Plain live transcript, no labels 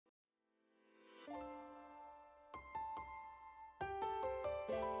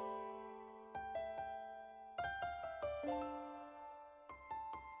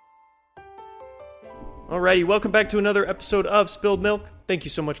Alrighty, welcome back to another episode of Spilled Milk. Thank you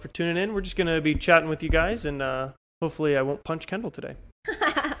so much for tuning in. We're just going to be chatting with you guys, and hopefully I won't punch Kendall today.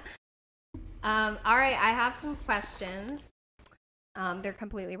 All right, I have some questions. They're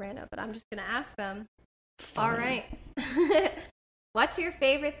completely random, but I'm just going to ask them. Fine. All right. What's your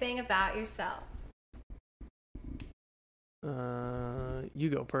favorite thing about yourself? You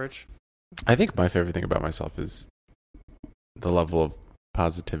go, Perch. I think my favorite thing about myself is the level of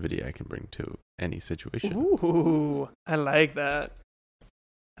positivity I can bring to any situation. Ooh, I like that.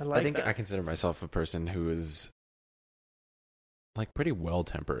 I think I consider myself a person who is like pretty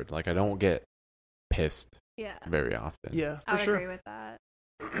well-tempered. Like I don't get pissed very often. Yeah, for I would sure. agree with that.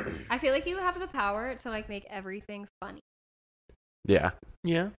 I feel like you have the power to like make everything funny. Yeah.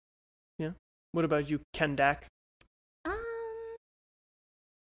 Yeah. What about you, Kendak?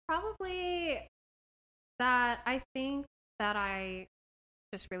 Probably that I think that I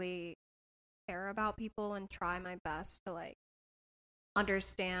just really care about people and try my best to like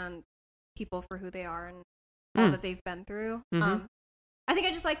understand people for who they are and all that they've been through. Mm-hmm. I think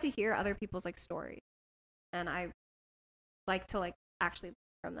I just like to hear other people's like stories, and I like to like actually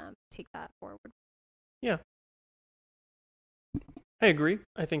from them take that forward. Yeah, I agree.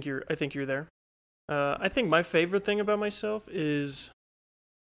 I think you're there. I think my favorite thing about myself is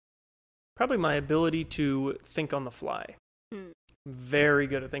probably my ability to think on the fly. Very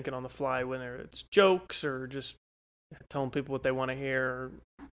good at thinking on the fly, whether it's jokes or just telling people what they want to hear. Or,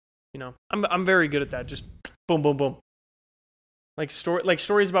 I'm very good at that. Just boom, boom, boom. Like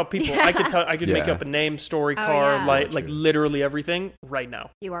stories about people. I could make up a name, story, car, like literally everything right now.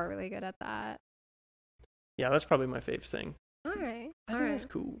 You are really good at that. Yeah, that's probably my favorite thing. All right. I think that's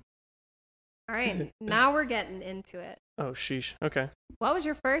cool. All right. Now we're getting into it. Oh, sheesh. Okay. What was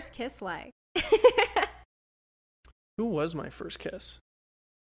your first kiss like? Who was my first kiss?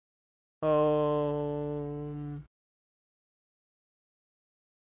 From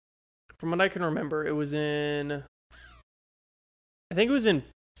what I can remember, it was in. I think it was in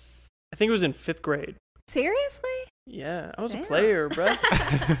 5th grade. Seriously? Yeah, I was a player, bro. Are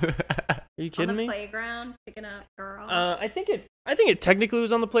you kidding me? On the playground, picking up girls. I think it technically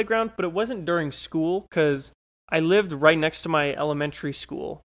was on the playground, but it wasn't during school because I lived right next to my elementary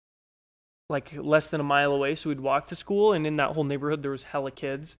school, like less than a mile away. So we'd walk to school, and in that whole neighborhood, there was hella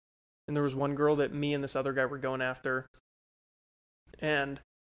kids, and there was one girl that me and this other guy were going after, and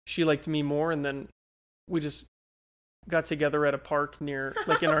she liked me more, and then we just got together at a park near,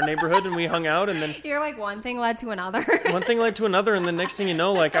 like in our neighborhood, and we hung out, and then you're like one thing led to another. One thing led to another, and the next thing you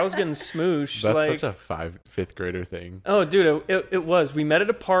know, like I was getting smooshed. That's like, such a 5th grader thing. Oh, dude, it was. We met at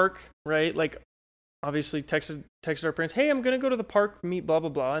a park, right? Like, obviously texted our parents, hey, I'm gonna go to the park, meet blah blah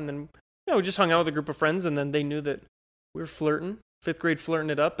blah, and then we just hung out with a group of friends, and then they knew that we were flirting, 5th grade flirting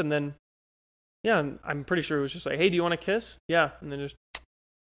it up, and then I'm pretty sure it was just like, hey, do you want to kiss? Yeah, and then just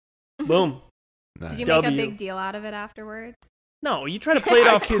boom. Nice. Did you make a big deal out of it afterwards? No, you try to play it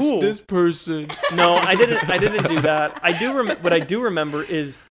off cool. This person. No, I didn't do that. What I do remember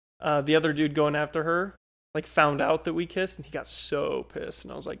is the other dude going after her, like found out that we kissed, and he got so pissed,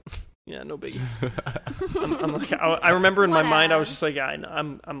 and I was like, yeah, no biggie. I'm like, I remember in my mind, I was just like, yeah,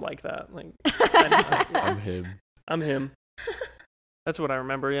 I'm like that. Like, I'm him. I'm him. That's what I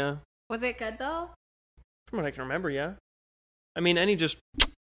remember. Yeah. Was it good though? From what I can remember, yeah. I mean, any just.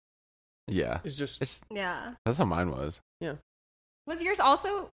 Yeah. It's just. Yeah. That's how mine was. Yeah. Was yours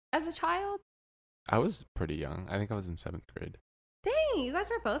also as a child? I was pretty young. I think I was in 7th grade. Dang, you guys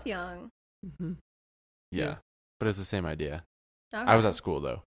were both young. Mm-hmm. Yeah. But it's the same idea. Okay. I was at school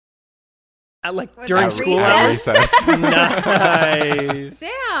though. During school hours? Recess. Nice.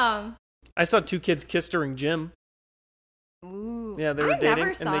 Damn. I saw 2 kids kiss during gym. Ooh. Yeah, they were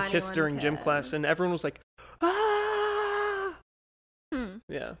dating, and they kissed anyone during gym class, and everyone was like, ah!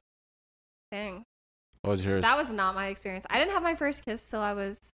 Yeah. Dang. What was yours? That was not my experience. I didn't have my first kiss till I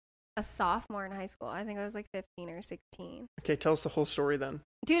was a sophomore in high school. I think I was like 15 or 16. Okay, tell us the whole story then.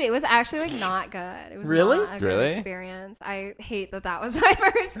 Dude, it was actually like not good. It was really? not a good experience. I hate that was my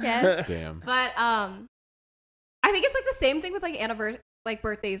first kiss. Damn. But I think it's like the same thing with like like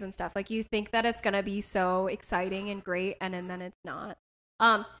birthdays and stuff. Like you think that it's gonna be so exciting and great, and then it's not.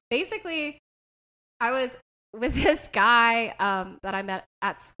 Basically, I was with this guy that I met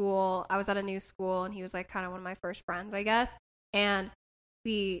at school. I was at a new school, and he was like kind of one of my first friends, I guess. And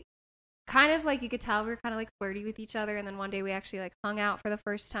we kind of like, you could tell we were kind of like flirty with each other. And then one day we actually like hung out for the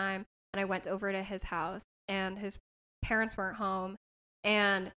first time, and I went over to his house, and his parents weren't home.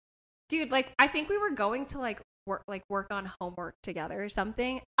 And dude, like I think we were going to like work on homework together or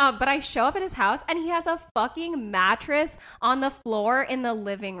something. But I show up at his house and he has a fucking mattress on the floor in the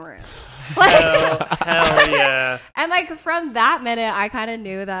living room. Hell yeah. And like from that minute, I kind of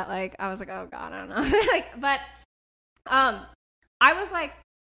knew that like I was like, oh god, I don't know. But I was like,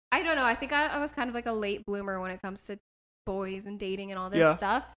 I don't know. I think I was kind of like a late bloomer when it comes to boys and dating and all this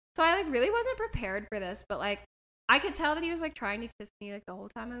stuff. So I like really wasn't prepared for this, but like I could tell that he was like trying to kiss me like the whole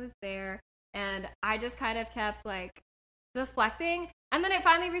time I was there. And I just kind of kept like deflecting. And then it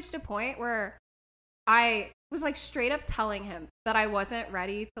finally reached a point where I was like straight up telling him that I wasn't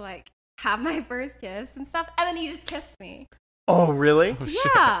ready to like have my first kiss and stuff. And then he just kissed me. Oh, really? Oh,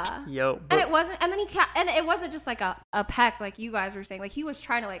 yeah. Yo. And it wasn't, and then and it wasn't just like a peck like you guys were saying. Like he was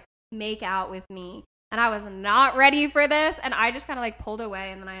trying to like make out with me. And I was not ready for this. And I just kind of like pulled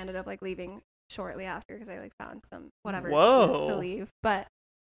away. And then I ended up like leaving shortly after because I like found some whatever excuse to leave. But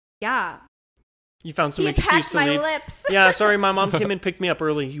yeah. You found some excuse to leave. Lips. Yeah, sorry, my mom came and picked me up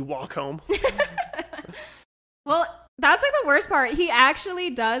early. You walk home. Well, that's like the worst part. He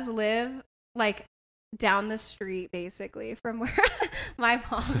actually does live like down the street, basically, from where my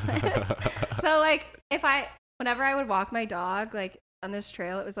mom lives. So like, whenever I would walk my dog like on this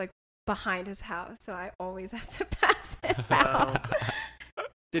trail, it was like behind his house, so I always had to pass his house.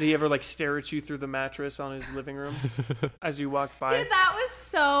 Did he ever like stare at you through the mattress on his living room as you walked by? Dude, that was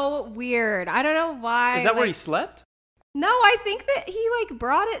so weird. I don't know why. Is that where he slept? No, I think that he like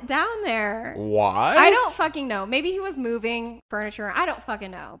brought it down there. Why? I don't fucking know. Maybe he was moving furniture. I don't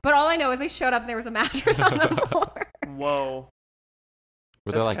fucking know. But all I know is I showed up and there was a mattress on the floor. Whoa.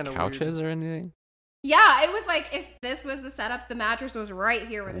 Were there like couches or anything? Yeah, it was like if this was the setup, the mattress was right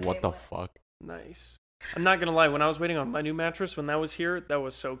here where the What table the fuck? Nice. I'm not gonna lie, when I was waiting on my new mattress, when that was here, that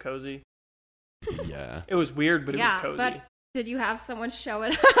was so cozy. Yeah. It was weird, but it was cozy. But did you have someone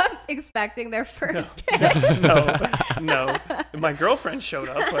showing up expecting their first kiss? No. My girlfriend showed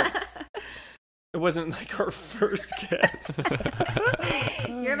up, but it wasn't like our first kiss.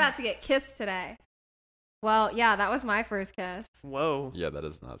 You're about to get kissed today. Well, yeah, that was my first kiss. Whoa. Yeah, that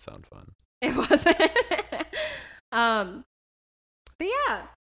does not sound fun. It wasn't. But yeah,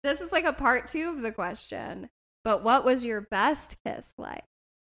 this is like a part 2 of the question. But what was your best kiss like?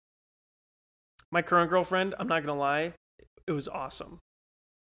 My current girlfriend, I'm not gonna lie, it was awesome.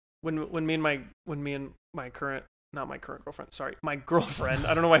 When me and my current, not my current girlfriend, sorry, my girlfriend,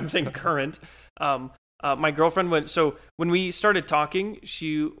 I don't know why I'm saying current. My girlfriend when we started talking,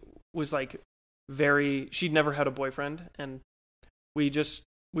 she was like she'd never had a boyfriend, and we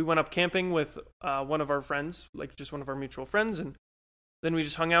went up camping with one of our friends, like just one of our mutual friends, and then we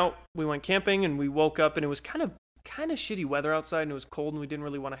just hung out. We went camping, and we woke up, and it was kind of shitty weather outside, and it was cold, and we didn't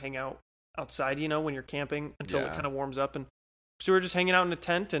really want to hang out outside, when you're camping until it kind of warms up. And so we were just hanging out in a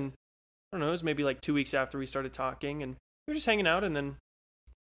tent, and I don't know, it was maybe like 2 weeks after we started talking, and we were just hanging out, and then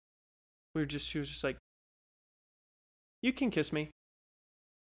she was just like, you can kiss me.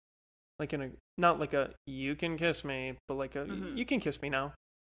 Like not like a, you can kiss me, but like a, you can kiss me now.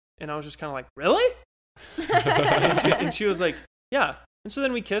 And I was just kind of like, really? and she was like, yeah. And so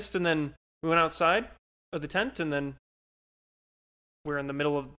then we kissed, and then we went outside of the tent, and then we're in the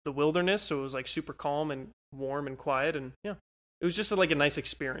middle of the wilderness, so it was like super calm and warm and quiet, and yeah, it was just like a nice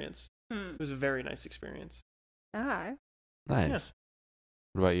experience. It was a very nice experience. Okay. Nice. Yeah.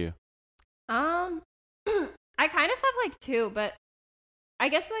 What about you? I kind of have like 2, but I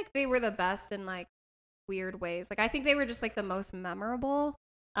guess like they were the best in like weird ways. Like I think they were just like the most memorable.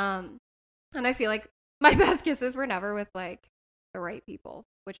 And I feel like my best kisses were never with like the right people,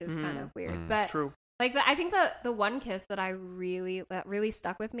 which is kind of weird. But true. Like I think the one kiss that really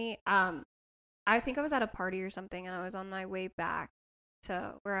stuck with me. I think I was at a party or something, and I was on my way back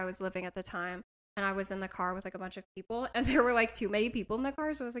to where I was living at the time, and I was in the car with like a bunch of people, and there were like too many people in the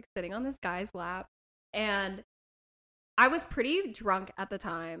car, so I was like sitting on this guy's lap, and I was pretty drunk at the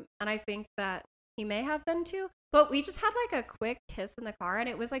time, and I think that he may have been too, but we just had like a quick kiss in the car, and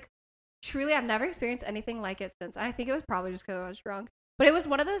it was like truly, I've never experienced anything like it since. I think it was probably just because I was drunk, but it was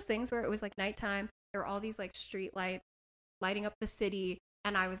one of those things where it was like nighttime. There were all these like street lights lighting up the city,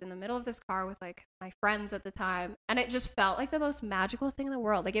 and I was in the middle of this car with like my friends at the time, and it just felt like the most magical thing in the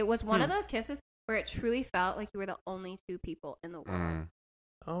world. Like it was one of those kisses where it truly felt like you were the only 2 people in the world.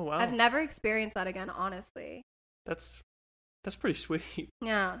 Oh wow. I've never experienced that again, honestly. That's pretty sweet.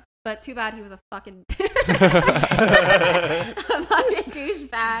 Yeah, but too bad he was a fucking a fucking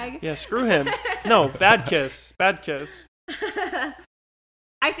douchebag. Yeah, screw him. No, bad kiss. Bad kiss.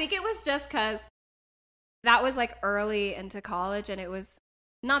 I think it was just because that was like early into college, and it was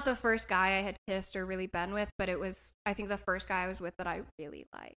not the first guy I had kissed or really been with, but it was, I think, the first guy I was with that I really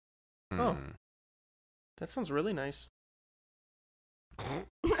liked. Oh, That sounds really nice.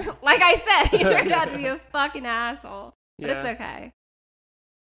 Like I said, he turned out to be a fucking asshole. But Yeah. it's okay.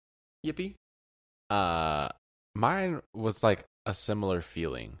 Yippee. Mine was like a similar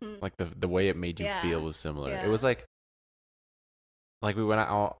feeling. Like the way it made you feel was similar. Yeah. It was like we went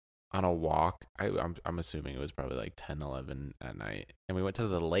out on a walk. I'm assuming it was probably like 10, 11 at night, and we went to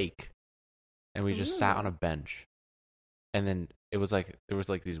the lake, and we just sat on a bench, and then it was like there was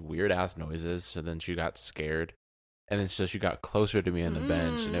like these weird ass noises. So then she got scared, and then so she got closer to me on the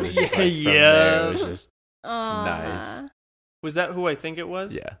bench, and it was just like from there, it was just nice. Was that who I think it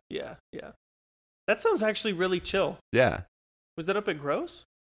was? Yeah. Yeah. Yeah. That sounds actually really chill. Yeah. Was that up at Gross?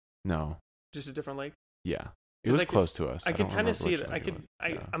 No. Just a different lake? Yeah. It was close to us. I could kind of see it.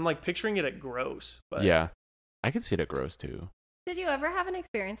 I'm like picturing it at Gross. But yeah. I could see it at Gross too. Did you ever have an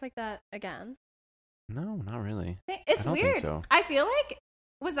experience like that again? No, not really. It's I don't weird. think so. I feel like,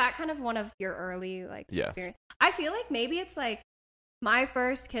 was that kind of one of your early experience? I feel like maybe it's like my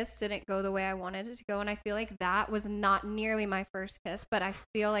first kiss didn't go the way I wanted it to go, and I feel like that was not nearly my first kiss, but I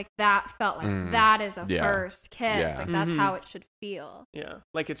feel like that felt like that is a first kiss. Yeah. Like that's how it should feel. Yeah.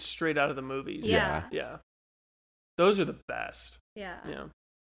 Like it's straight out of the movies. Yeah. Yeah. Those are the best. Yeah. Yeah.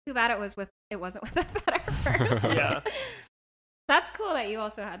 Too bad it wasn't with a better person. Yeah. That's cool that you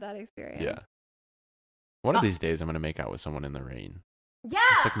also had that experience. Yeah. One of these days, I'm going to make out with someone in the rain. Yeah.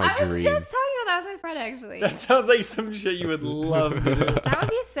 It's like my I was dream. just talking about that with my friend, actually. That sounds like some shit you would love to do. That would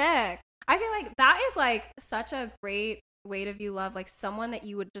be sick. I feel like that is like such a great way to view love. Like someone that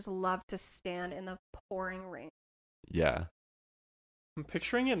you would just love to stand in the pouring rain. Yeah. I'm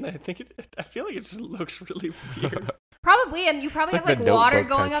picturing it, and I feel like it just looks really weird. Probably, and you probably It's have like like the water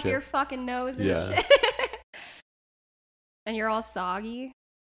Notebook going type up shit. your fucking nose and Yeah. shit. And you're all soggy.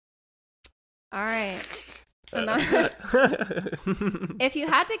 All right. If you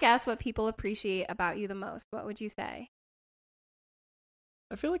had to guess what people appreciate about you the most, what would you say?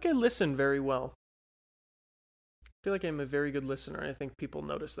 I feel like I listen very well. I feel like I'm a very good listener, and I think people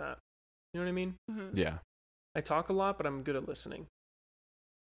notice that. You know what I mean? Mm-hmm. Yeah. I talk a lot, but I'm good at listening.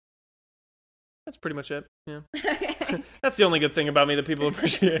 That's pretty much it. Yeah. Okay. That's the only good thing about me that people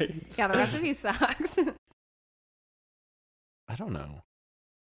appreciate. Yeah, the rest of you sucks. I don't know.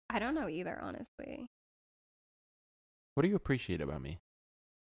 I don't know either, honestly. What do you appreciate about me?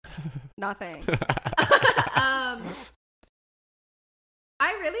 Nothing.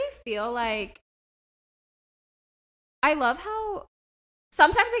 I really feel like I love how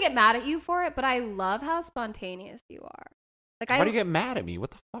sometimes I get mad at you for it, but I love how spontaneous you are. Like, Why do you get mad at me?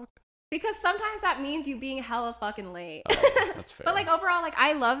 What the fuck? Because sometimes that means you being hella fucking late. Oh, that's fair. But like overall, like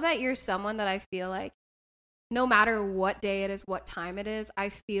I love that you're someone that I feel like no matter what day it is, what time it is, I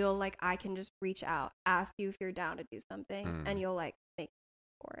feel like I can just reach out, ask you if you're down to do something, and you'll like make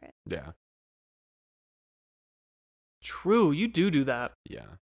for it. Yeah. True, you do that. Yeah.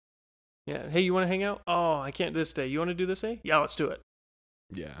 Yeah. Hey, you want to hang out? Oh, I can't this day. You want to do this day? Yeah, let's do it.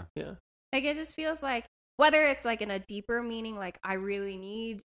 Yeah. Yeah. Like it just feels like whether it's like in a deeper meaning, like I really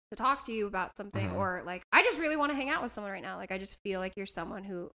need to talk to you about something, or like I just really want to hang out with someone right now. Like I just feel like you're someone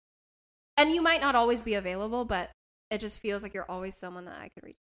who, and you might not always be available, but it just feels like you're always someone that I could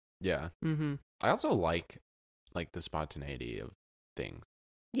reach. Yeah. Mm-hmm. I also like the spontaneity of things.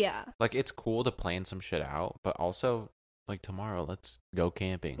 Yeah. Like it's cool to plan some shit out, but also like tomorrow, let's go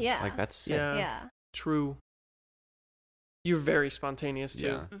camping. Yeah. Like that's sick. Yeah. Yeah. True. You're very spontaneous too.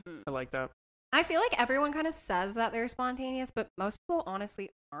 Yeah. Mm-hmm. I like that. I feel like everyone kind of says that they're spontaneous, but most people honestly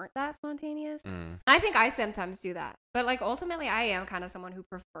aren't that spontaneous. I think I sometimes do that, but like ultimately, I am kind of someone who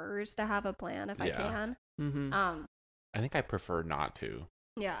prefers to have a plan if I can. Mm-hmm. I think I prefer not to.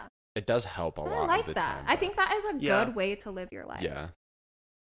 Yeah. It does help a I lot. like of the that. time, I but- think that is a good way to live your life. Yeah.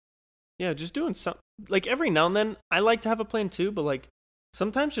 Yeah, just doing some like every now and then. I like to have a plan too, but like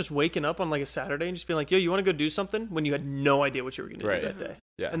sometimes just waking up on like a Saturday and just being like, "Yo, you want to go do something?" when you had no idea what you were going to do that day.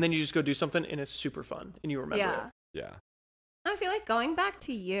 Yeah. And then you just go do something, and it's super fun, and you remember it. Yeah. I feel like going back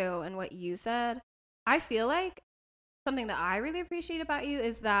to you and what you said, I feel like something that I really appreciate about you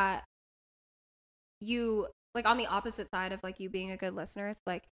is that you, like on the opposite side of like you being a good listener, it's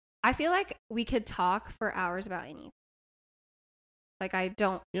like, I feel like we could talk for hours about anything. Like I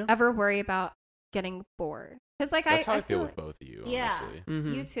don't ever worry about getting bored. Cause like That's how I feel like, with both of you, yeah, honestly.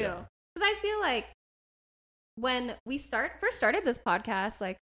 Mm-hmm. You too. Yeah. Cause I feel like when we first started this podcast,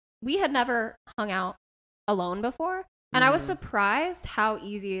 like we had never hung out alone before. And I was surprised how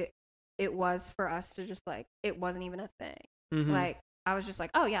easy it was for us to just like, it wasn't even a thing. Mm-hmm. Like, I was just like,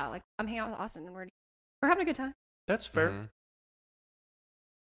 oh yeah, like I'm hanging out with Austin and we're having a good time. That's fair.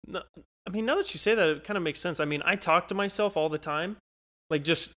 No, I mean, now that you say that, it kind of makes sense. I mean, I talk to myself all the time. Like,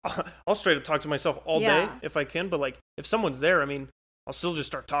 just I'll straight up talk to myself all day if I can. But like, if someone's there, I mean, I'll still just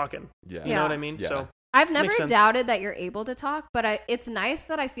start talking. Yeah. You know what I mean? Yeah. So I've never doubted that you're able to talk, but it's nice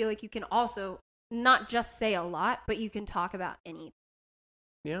that I feel like you can also not just say a lot, but you can talk about anything.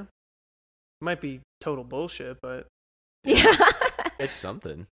 Yeah. Might be total bullshit, but yeah. It's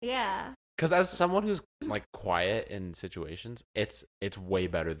something. Yeah. Because as someone who's like quiet in situations, it's way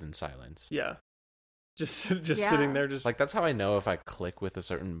better than silence. yeah. Just sitting there, just Like that's how I know if I click with a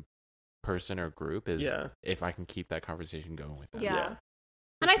certain person or group is Yeah. if I can keep that conversation going with them. Yeah. Yeah,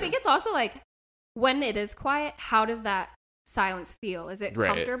 And I think it's also like when it is quiet, how does that silence feel? Is it Right.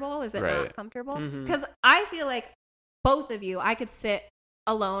 comfortable? Is it Right. not comfortable? Mhm. Because I feel like both of you, I could sit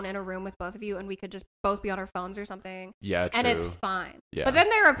alone in a room with both of you and we could just both be on our phones or something. Yeah, true. And it's fine. Yeah. But then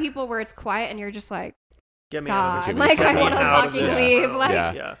there are people where it's quiet and you're just like, get me out of God, it. like Get I me want to out of fucking this, leave. bro. Like,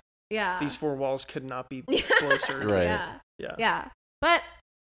 Yeah. yeah. These four walls could not be closer. Right. Yeah. Yeah. Yeah. But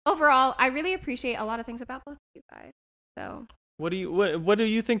overall, I really appreciate a lot of things about both of you guys. So, What do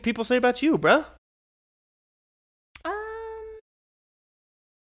you think people say about you, bruh?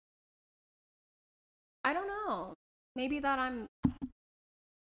 I don't know. Maybe that I'm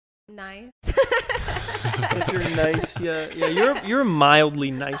nice. That you're nice. Yeah. You're a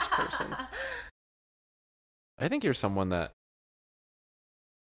mildly nice person. I think you're someone that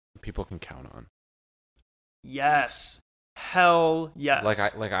people can count on. Yes. Hell yes.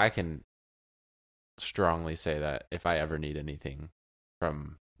 Like I can strongly say that if I ever need anything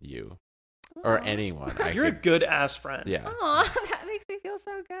from you or Aw. anyone, You're a good ass friend. Yeah. Aw, that makes me feel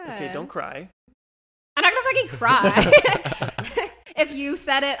so good. Okay, don't cry. I'm not gonna fucking cry. If you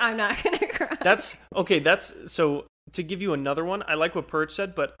said it, I'm not gonna cry. That's so to give you another one, I like what Perch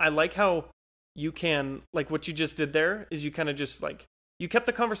said, but I like how you can, like, what you just did there is you kind of just like, you kept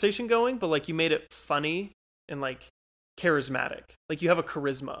the conversation going, but like you made it funny and like charismatic. Like you have a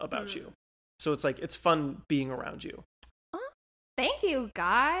charisma about you. So it's like, it's fun being around you. Thank you,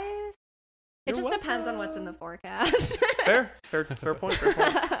 guys. It You're just depends on what's in the forecast. Fair point.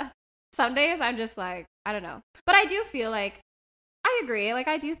 Some days I'm just like, I don't know. But I do feel like, I agree. Like,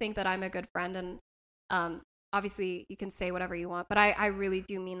 I do think that I'm a good friend. And obviously, you can say whatever you want. But I really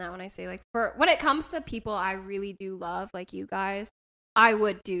do mean that when I say, like, when it comes to people I really do love, like you guys, I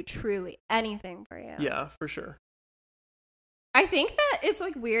would do truly anything for you. Yeah, for sure. I think that it's,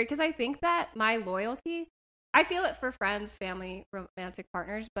 like, weird because I think that my loyalty, I feel it for friends, family, romantic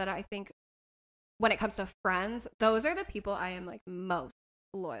partners. But I think when it comes to friends, those are the people I am, like, most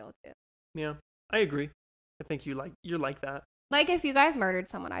loyal to. Yeah, I agree. I think you're like that. Like, if you guys murdered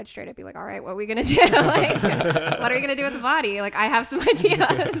someone, I'd straight up be like, all right, what are we going to do? Like, what are we going to do with the body? Like, I have some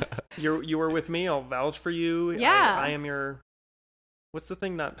ideas. You were with me. I'll vouch for you. Yeah. I am your, what's the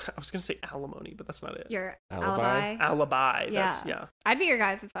thing? I was going to say alimony, but that's not it. Your Alibi? alibi. Alibi. Yeah. That's, yeah. I'd be your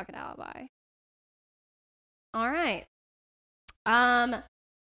guys' fucking alibi. All right.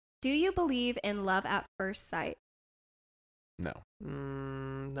 Do you believe in love at first sight? No.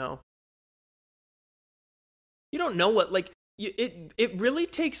 No. You don't know what, like, it really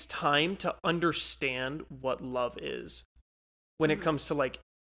takes time to understand what love is when it comes to like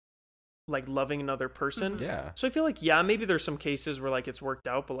loving another person. Yeah. So I feel like, yeah, maybe there's some cases where like it's worked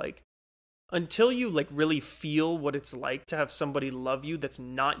out, but like until you like really feel what it's like to have somebody love you that's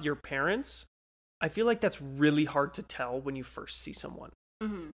not your parents, I feel like that's really hard to tell when you first see someone.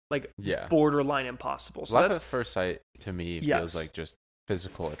 Mm-hmm. Like Yeah. borderline impossible. So Love that's at first sight to me Yes. feels like just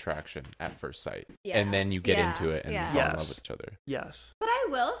physical attraction at first sight. Yeah. And then you get Yeah. into it and Yeah. fall in love Yes. with each other. yes. But I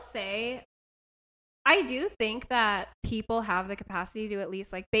will say, I do think that people have the capacity to, at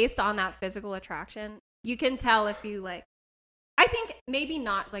least, like, based on that physical attraction, you can tell if you, like, I think maybe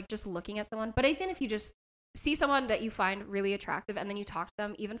not like just looking at someone, but even if you just see someone that you find really attractive and then you talk to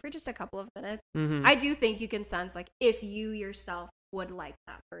them even for just a couple of minutes, Mm-hmm. I do think you can sense like if you yourself would like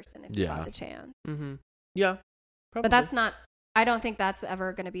that person if you Yeah. got the chance. Mm-hmm. Yeah. Probably. But that's not, I don't think that's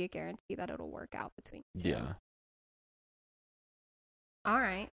ever going to be a guarantee that it'll work out between you two. Yeah. All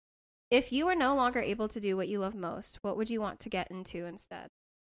right. If you were no longer able to do what you love most, what would you want to get into instead?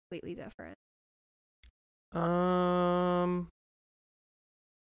 Completely different.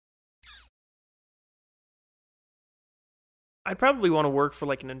 I'd probably want to work for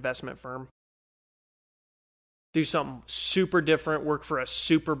like an investment firm. Do something super different, work for a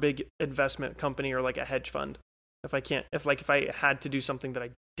super big investment company or like a hedge fund. If I had to do something that I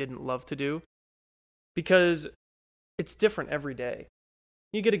didn't love to do, because it's different every day.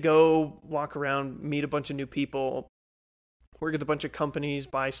 You get to go walk around, meet a bunch of new people, work at a bunch of companies,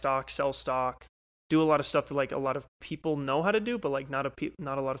 buy stock, sell stock, do a lot of stuff that like a lot of people know how to do, but like not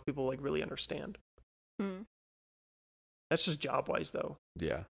a lot of people like really understand. Hmm. That's just job wise though.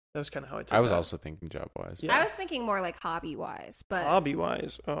 Yeah. That was kind of how I took I was that. also thinking job wise. Yeah. I was thinking more like hobby wise, but Hobby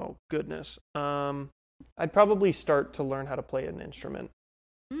wise. Oh goodness. I'd probably start to learn how to play an instrument.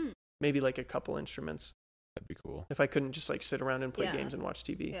 Maybe like a couple instruments. That'd be cool. If I couldn't just like sit around and play Yeah. games and watch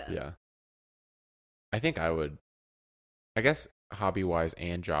TV. Yeah. I think I would. I guess hobby wise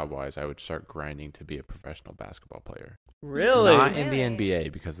and job wise, I would start grinding to be a professional basketball player. Really? Not in the Really?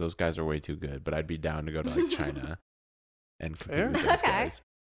 NBA because those guys are way too good, but I'd be down to go to like China and compete Fair. with those Okay. guys.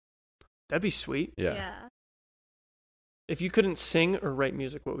 That'd be sweet. Yeah. If you couldn't sing or write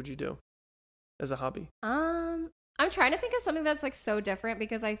music, what would you do as a hobby? I'm trying to think of something that's like so different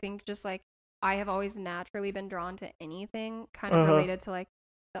because I think just like I have always naturally been drawn to anything kind of related to like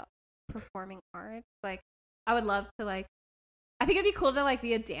the performing arts. Like I would love to like I think it'd be cool to like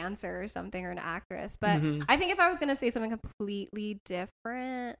be a dancer or something or an actress. But Mhm. I think if I was gonna say something completely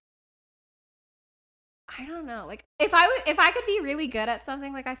different, I don't know. Like if I could be really good at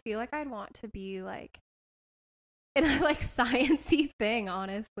something, like I feel like I'd want to be like in a like sciencey thing,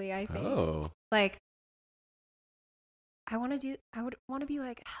 honestly, I think. Oh. Like I would want to be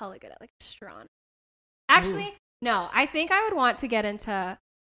like hella good at like astronomy. Actually, no, I think I would want to get into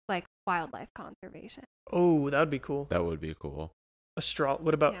like wildlife conservation. Oh, that would be cool. That would be cool.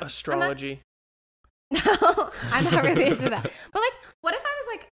 What about Yeah. astrology? No, I'm not really into that. But like, what if I was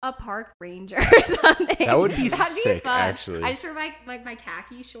like a park ranger or something? That would be That'd sick, fun. actually. I just wear my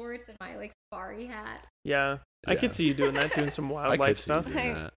khaki shorts and my like safari hat. Yeah. I could Yeah. see you doing that, doing some I wildlife could see you stuff, doing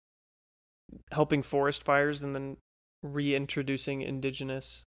Hey. that. helping forest fires, and then reintroducing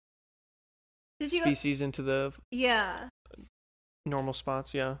indigenous Did you? species into the Yeah. normal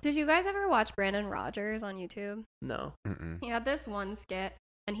spots. Yeah. Did you guys ever watch Brandon Rogers on YouTube? No. Mm-mm. He had this one skit,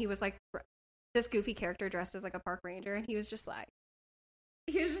 and he was like this goofy character dressed as like a park ranger, and he was just standing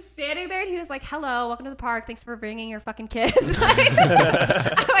there, and he was like, "Hello, welcome to the park. Thanks for bringing your fucking kids."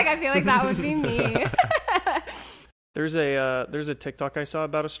 I feel like that would be me. There's a TikTok I saw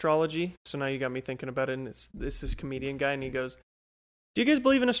about astrology. So now you got me thinking about it. And it's this comedian guy, and he goes, "Do you guys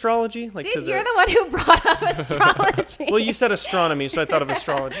believe in astrology?" Like Dude, you're the one who brought up astrology. Well, you said astronomy, so I thought of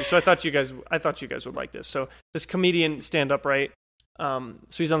astrology. So I thought you guys would like this. So this comedian stand up, right? So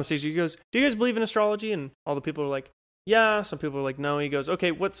he's on the stage. He goes, "Do you guys believe in astrology?" And all the people are like, "Yeah." Some people are like, "No." He goes,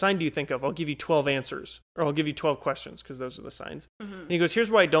 "Okay, what sign do you think of? I'll give you 12 answers, or I'll give you 12 questions, because those are the signs." And he goes,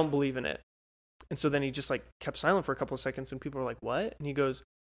 "Here's why I don't believe in it." And so then he just like kept silent for a couple of seconds, and people are like, "What?" And he goes,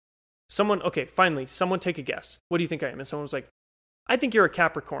 finally, someone take a guess. What do you think I am? And someone was like, "I think you're a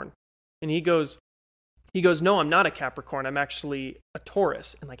Capricorn." And he goes, "No, I'm not a Capricorn. I'm actually a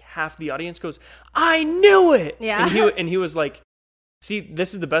Taurus." And like half the audience goes, "I knew it." Yeah. And he was like, "See,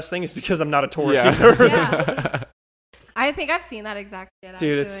 this is the best thing, is because I'm not a Taurus Yeah. either." Yeah. I think I've seen that exact skit.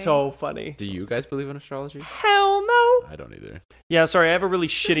 Dude, it's actually. so funny. Do you guys believe in astrology? Hell no. I don't either. Yeah, sorry, I have a really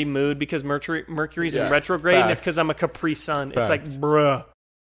shitty mood because Mercury's in Yeah, retrograde, and it's facts. because I'm a Capri Sun. It's like, Facts. bruh.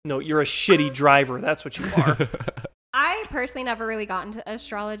 No, you're a shitty driver. That's what you are. I personally never really got into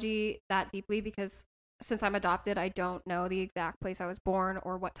astrology that deeply because since I'm adopted, I don't know the exact place I was born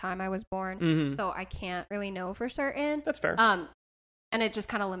or what time I was born. Mhm. So I can't really know for certain. That's fair. And it just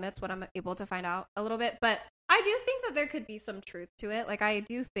kind of limits what I'm able to find out a little bit. But I do think that there could be some truth to it. Like, I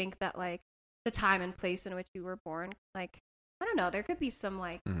do think that, like, the time and place in which you were born, like, I don't know, there could be some,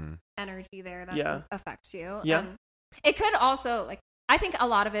 like, Mhm. energy there that Yeah. affects you. Yeah. And it could also, like, I think a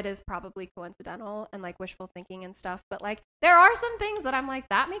lot of it is probably coincidental and, like, wishful thinking and stuff. But, like, there are some things that I'm like,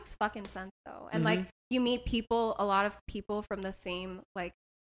 that makes fucking sense, though. And, like, you meet people, a lot of people from the same, like,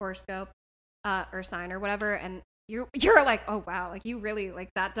 horoscope or sign or whatever, and you're like, oh wow, like you really like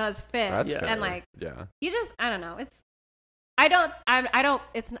that does fit. That's Yeah. fair. And like yeah. you just I don't know. I don't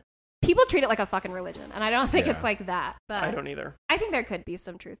it's not, people treat it like a fucking religion, and I don't think Yeah. it's like that. But I don't either. I think there could be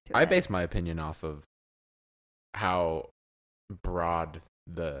some truth to I it. base my opinion off of how broad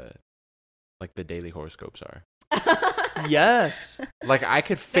the daily horoscopes are. Yes. Like I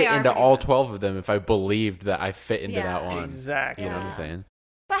could They fit are into pretty all good. 12 of them if I believed that I fit into Yeah. that one. Exactly. You know what I'm Yeah. saying?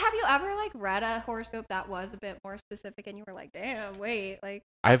 But have you ever like read a horoscope that was a bit more specific, and you were like, damn, wait, like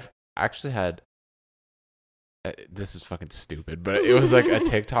I've actually had this is fucking stupid, but it was like a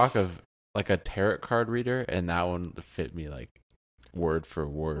TikTok of like a tarot card reader, and that one fit me like word for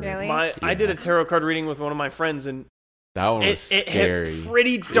word. Really? I did a Yeah. tarot card reading with one of my friends, and That one was it scary. hit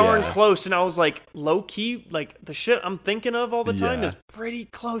pretty darn Yeah. close, and I was like, low key, like the shit I'm thinking of all the time Yeah. is pretty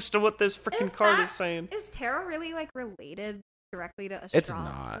close to what this freaking Is card that- is saying. is tarot really like related directly to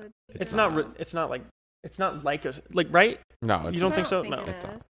astrology? It's not. It's not. It's not like a right. No, it's You don't I think so? it No. is. It's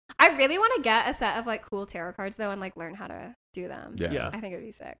not. I really want to get a set of like cool tarot cards though, and like learn how to do them. Yeah. Yeah. I think it would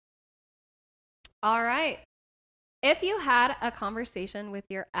be sick. All right. If you had a conversation with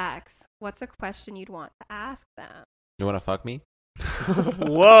your ex, what's a question you'd want to ask them? You want to fuck me?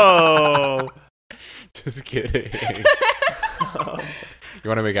 Whoa. Just kidding. You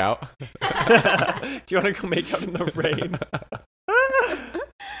want to make out? Do you want to go make out in the rain?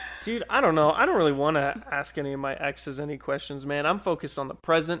 Dude, I don't know. I don't really want to ask any of my exes any questions, man. I'm focused on the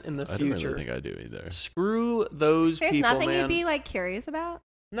present and the I future. don't really think I do either. Screw those There's people, nothing man. you'd be like curious about?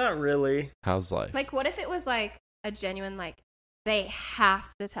 Not really. How's life? Like, what if it was like a genuine, like, they have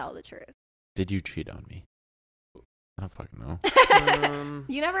to tell the truth? Did you cheat on me? I don't fucking know.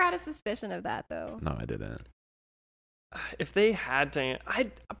 You never had a suspicion of that, though. No, I didn't. If they had to,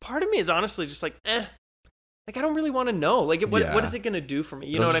 a part of me is honestly just like, like I don't really want to know. Like, what is it gonna do for me?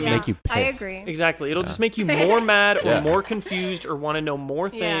 You know what I It'll mean? just make you I pissed. agree. Exactly. It'll Yeah. just make you more mad or Yeah. more confused or want to know more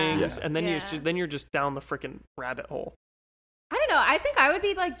things, Yeah. and then Yeah. you're just down the freaking rabbit hole. I don't know. I think I would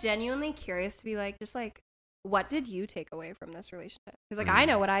be like genuinely curious to be like, just like, what did you take away from this relationship? Because like I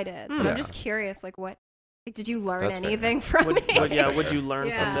know what I did, but Yeah. I'm just curious. Like, what? Like, did you learn That's fair. anything from Would it? you learn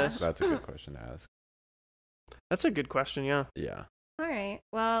Yeah. from this? That's a good question to ask. That's a good question. Yeah. Yeah. All right.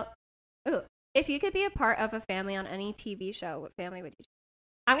 Well, if you could be a part of a family on any TV show, what family would you?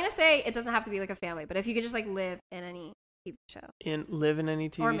 I'm gonna say it doesn't have to be like a family, but if you could just like live in any TV show Live in any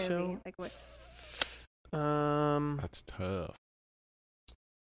TV or movie, show. like what? That's tough.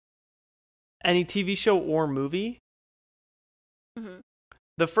 Any TV show or movie. Mm-hmm.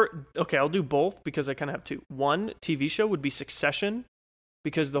 Okay, I'll do both because I kind of have two. One TV show would be Succession,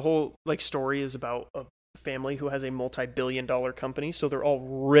 because the whole like story is about a family who has a multi-billion-dollar company, so they're all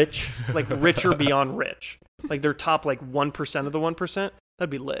rich, like richer beyond rich. Like they're top like 1% of the 1%. That'd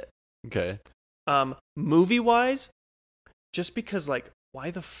be lit. Okay. Movie-wise, just because like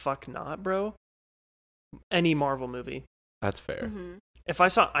why the fuck not, bro? Any Marvel movie. That's fair. Mm-hmm. If I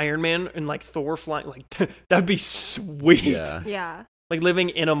saw Iron Man and like Thor flying, like that'd be sweet. Yeah. Yeah. Like living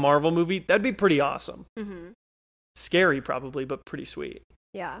in a Marvel movie, that'd be pretty awesome. Mm-hmm. Scary probably, but pretty sweet.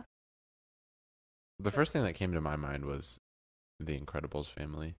 Yeah. The first thing that came to my mind was the Incredibles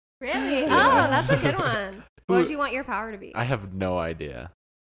family. Really? Yeah. Oh, that's a good one. What would you want your power to be? I have no idea.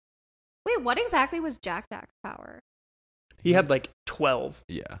 Wait, what exactly was Jack Jack's power? He had like 12.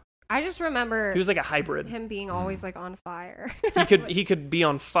 Yeah. I just remember He was like a hybrid. him being always like on fire. He could be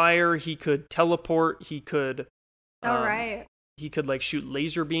on fire. He could teleport. He could. Oh right. He could like shoot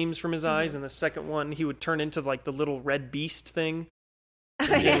laser beams from his eyes. And the second one, he would turn into like the little red beast thing.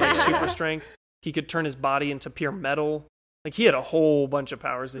 And gain, like super strength. He could turn his body into pure metal. Like he had a whole bunch of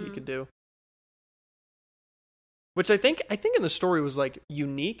powers that he could do. Which I think in the story was like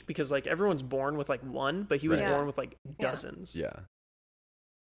unique because like everyone's born with like one, but he was Right. born with like dozens. Yeah.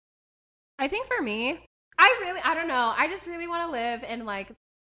 I think for me, I don't know. I just really want to live in like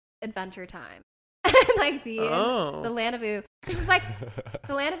Adventure Time. Like be in the land of Ooh. Because it's like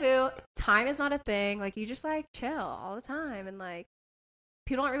the land of Ooh, time is not a thing. Like you just like chill all the time and like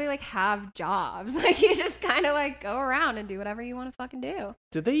people don't really like have jobs. Like you just kind of like go around and do whatever you want to fucking do.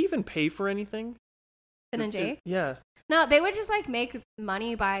 Did they even pay for anything? Finn and Jake? Yeah. No, they would just like make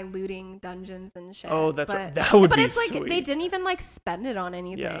money by looting dungeons and shit. Oh, that's but, that would but be it's like sweet. they didn't even like spend it on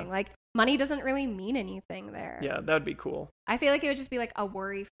anything. Yeah. Like money doesn't really mean anything there. Yeah, that would be cool. I feel like it would just be like a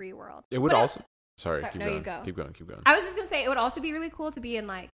worry-free world. It would But also. Sorry, Sorry, keep no, going. you go. Keep going. Keep going. I was just gonna say it would also be really cool to be in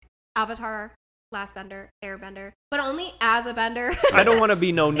like Avatar, Last Bender, Airbender, but only as a bender. I don't want to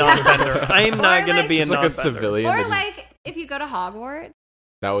be no non-bender. I am Or not going like- to be a Just like a non-bender. civilian. Or that just- like if you go to Hogwarts,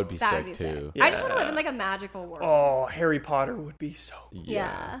 that would be that sick would be too. sick. I just want to live Yeah. in like a magical world. Oh, Harry Potter would be so cool.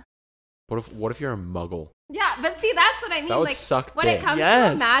 Yeah. What if you're a Muggle? Yeah, but see, that's what I mean. That would like suck when it dick. comes to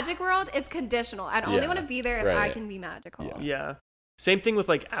Yes. a magic world, it's conditional. I'd only Yeah, want to be there if I right. can be magical. Yeah. Yeah. Same thing with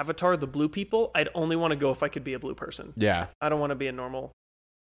like Avatar, the blue people. I'd only want to go if I could be a blue person. Yeah. I don't want to be a normal.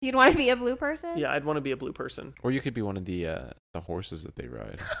 You'd want to be a blue person? Yeah, I'd want to be a blue person. Or you could be one of the horses that they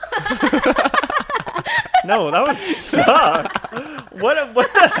ride. No, that would suck. What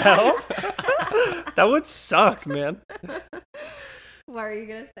the hell? That would suck, man. What are you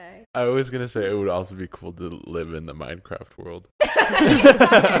gonna say? I was gonna say it would also be cool to live in the Minecraft world.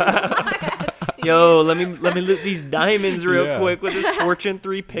 Yo, let me loot these diamonds real Yeah. quick with this Fortune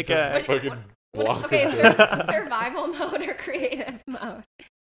 3 pickaxe. Fucking block Okay, of- survival mode or creative mode?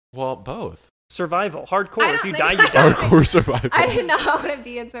 Well, both. Survival, I hardcore. don't If you think die, I- you die. Hardcore survival. I didn't know how to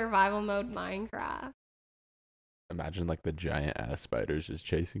be in survival mode Minecraft. Imagine like the giant ass spiders just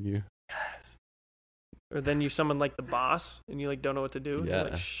chasing you. Or then you summon like the boss and you like don't know what to do. And you're Yeah.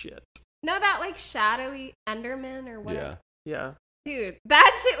 like, shit. No, that like shadowy Enderman or whatever. Yeah. Yeah. Dude,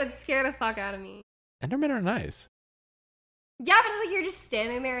 that shit would scare the fuck out of me. Endermen are nice. Yeah, but like you're just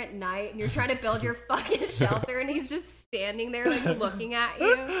standing there at night and you're trying to build your fucking shelter and he's just standing there like looking at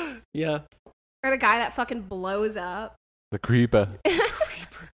you. Yeah. Or the guy that fucking blows up. The creeper.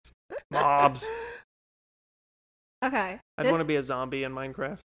 Mobs. Okay. I'd want to be a zombie in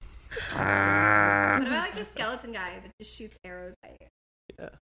Minecraft. What about like a skeleton guy that just shoots arrows at you? Yeah.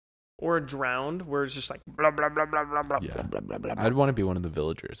 Or a drowned where it's just like blah blah blah blah blah blah Yeah. blah blah blah. I'd want to be one of the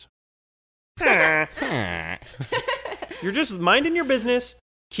villagers. You're just minding your business,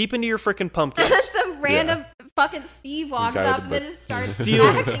 keeping to your freaking pumpkins, Some random fucking Steve walks guy with up the and then book. just starts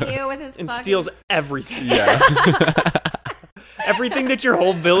Steals- smacking you with his and fucking... steals everything. Yeah. Everything that your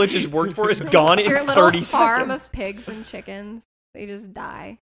whole village has worked for is gone in your little 30 farm seconds. of pigs and chickens. They just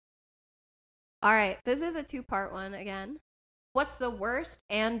die. All right, this is a 2-part one again. What's the worst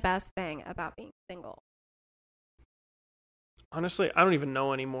and best thing about being single? Honestly, I don't even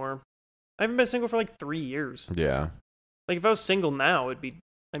know anymore. I haven't been single for like 3 years. Yeah. Like if I was single now, it'd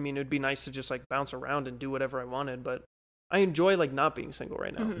be nice to just like bounce around and do whatever I wanted, but I enjoy like not being single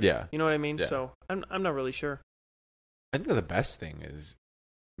right now. Mhm. Yeah. You know what I mean? Yeah. So I'm not really sure. I think the best thing is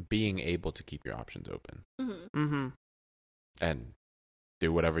being able to keep your options open Mm-hmm. Mm-hmm. and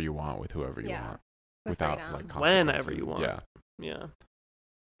do whatever you want with whoever you Yeah. want The without freedom. like Whenever consequences. you want. Yeah. Yeah.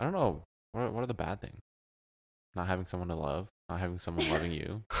 I don't know. What are the bad things? Not having someone to love, not having someone loving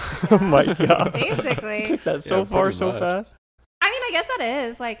you. Oh my god. Basically. You took that so Yeah, far pretty so much. fast. I mean, I guess that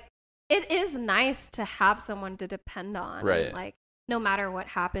is like it is nice to have someone to depend on. Right. And, like no matter what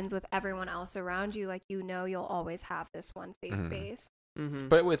happens with everyone else around you, like you'll always have this one safe Mhm. space. Mm-hmm.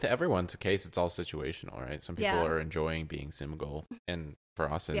 But with everyone's case, it's all situational, right? Some people Yeah. are enjoying being single, and for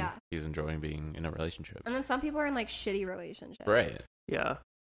Austin, Yeah. he's enjoying being in a relationship. And then some people are in like shitty relationships. Right. Yeah.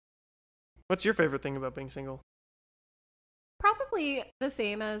 What's your favorite thing about being single? Probably the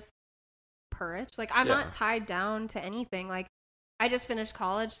same as Purge. Like I'm Yeah. not tied down to anything. Like I just finished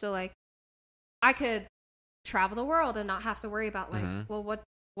college, so like I could travel the world and not have to worry about like, Mhm. well,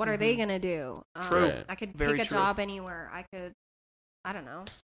 what are they gonna do? True. Right. I could Very take a true. job anywhere. I could, I don't know.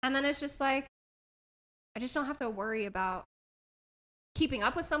 And then it's just like, I just don't have to worry about keeping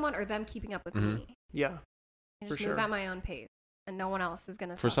up with someone or them keeping up with Mhm. me. Yeah. I For just move sure. at my own pace, and no one else is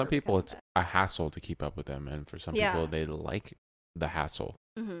gonna. For some suffer people, because it's of a hassle to keep up with them, and for some Yeah. people, they like the hassle,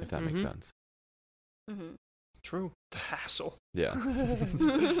 it. Mhm. if that makes Mhm. sense. Mhm. True. The hassle. Yeah.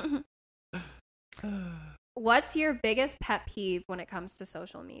 What's your biggest pet peeve when it comes to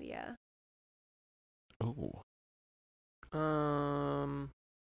social media? Oh. I'm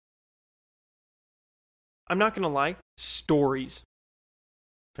not gonna lie. Stories.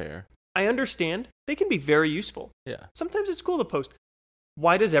 Fair. I understand they can be very useful. Yeah. Sometimes it's cool to post.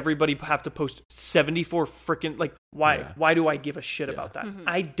 Why does everybody have to post 74 freaking like why? Yeah. Why do I give a shit Yeah. about that? Mhm.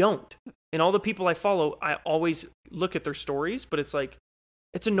 I don't. And all the people I follow, I always look at their stories, but it's like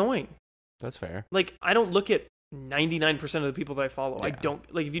it's annoying. That's fair. Like I don't look at 99% of the people that I follow. I Yeah.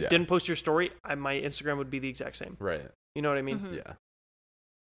 don't like if you Yeah. didn't post your story, my Instagram would be the exact same. Right. You know what I mean? Mhm. Yeah.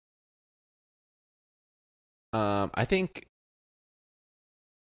 I think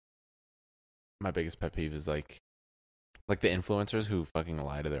my biggest pet peeve is like the influencers who fucking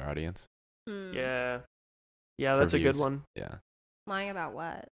lie to their audience. Hmm. Yeah. Yeah, For that's a good views. one. Yeah. Lying about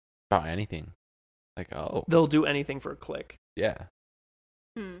what? About anything. Like, oh, They'll do anything for a click. yeah.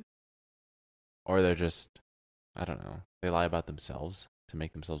 Hmm. Or they're just, I don't know. They lie about themselves to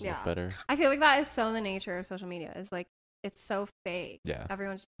make themselves Yeah. look better. I feel like that is so the nature of social media. Is like it's so fake. Yeah.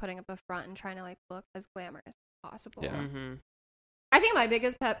 Everyone's just putting up a front and trying to like look as glamorous as possible. Yeah. Mm-hmm. I think my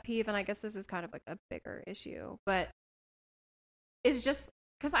biggest pet peeve, and I guess this is kind of like a bigger issue, but is just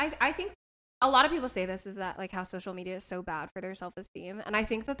because I think a lot of people say this is that like how social media is so bad for their self-esteem. And I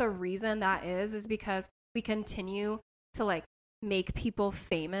think that the reason that is because we continue to like make people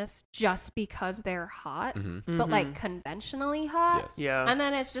famous just because they're hot, Mm-hmm. but like conventionally hot. Yes. Yeah. And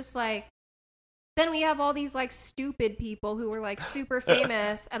then it's just like, then we have all these like stupid people who are like super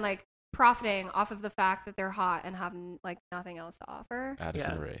famous and like profiting off of the fact that they're hot and have like nothing else to offer.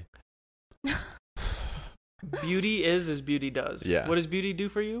 Addison Yeah. Rae. Beauty is as beauty does. Yeah. What does beauty do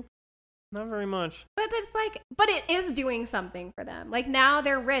for you? Not very much. But it's like, but it is doing something for them. Like now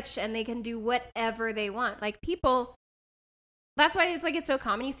they're rich and they can do whatever they want. Like people, that's why it's like it's so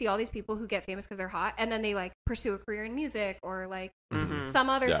common. You see all these people who get famous because they're hot and then they like pursue a career in music or like Mhm. some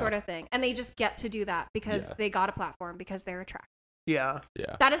other Yeah. sort of thing. And they just get to do that because Yeah. they got a platform because they're attractive. Yeah.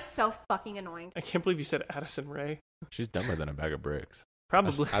 Yeah. That is so fucking annoying. I can't believe you said Addison Rae. She's dumber than a bag of bricks.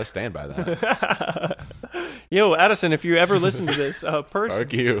 Probably. I stand by that. Yo, Addison, if you ever listen to this, person.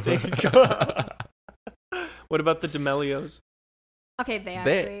 Fuck you. What about the D'Amelios? Okay, they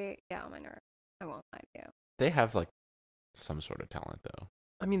They- actually get on my nerves. I won't lie to you. They have like some sort of talent though.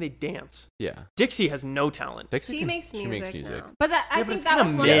 I mean, they dance. Yeah. Dixie has no talent. Dixie She makes music. music. Now. But that, I Yeah, but think it's that was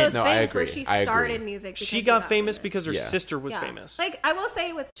kinda one of mid. those No, I things where agree. she I agree. started music. Because She got famous because her Yeah. sister was Yeah. famous. Like, I will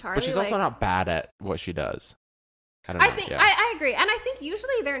say with Charlie, But she's also not bad at what she does. I don't know. I think yeah. I agree, and I think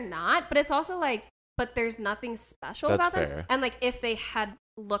usually they're not, but it's also like, but there's nothing special That's about them. fair. And like, if they had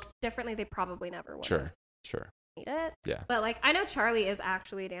looked differently, they probably never would have Sure. made it. Yeah. But like, I know Charlie is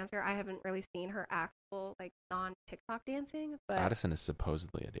actually a dancer. I haven't really seen her actual like non TikTok dancing, but Addison is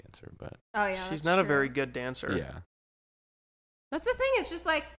supposedly a dancer, but oh yeah, She's that's not a true. very good dancer. yeah. That's the thing. It's just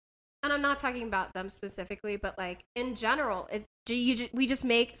like, and I'm not talking about them specifically, but like in general, we just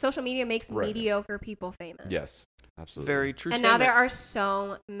make social media makes Right. mediocre people famous. Yes. Absolutely. Very true And now statement. there are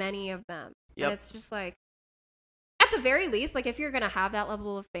so many of them. Yep. And it's just like, at the very least, like if you're going to have that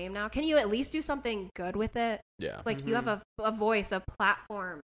level of fame now, can you at least do something good with it? Yeah. Like you have a voice, a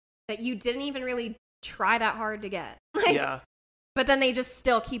platform that you didn't even really try that hard to get. Like, Yeah. But then they just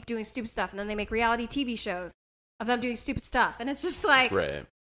still keep doing stupid stuff. And then they make reality TV shows of them doing stupid stuff. And it's just like, Right.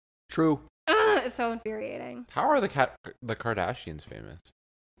 True. it's so infuriating. How are the Kardashians famous?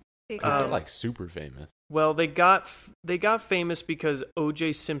 Because they're like super famous. Well, they got famous because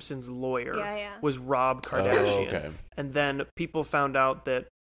O.J. Simpson's lawyer Yeah. was Rob Kardashian. Oh, okay. And then people found out that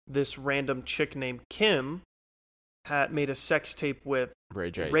this random chick named Kim had made a sex tape with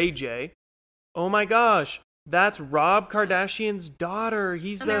Ray J. Oh my gosh, that's Rob Kardashian's daughter.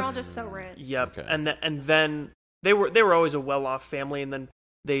 He's And the they're all just so rich. Yep. Okay. And then they were always a well-off family, and then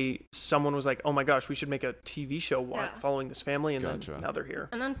someone was like, oh my gosh, we should make a TV show following this family, and Gotcha. then now they're here.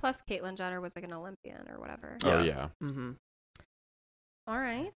 And then plus Caitlyn Jenner was like an Olympian or whatever. Oh yeah. Mm-hmm. All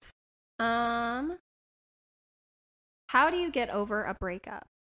right. How do you get over a breakup?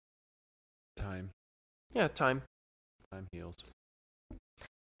 Time Yeah, time. heals.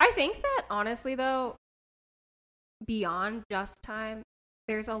 I think that honestly though, beyond just time,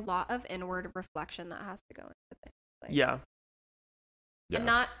 there's a lot of inward reflection that has to go into things. Like, Yeah.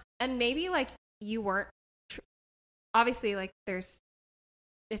 Yeah. And maybe like you weren't obviously like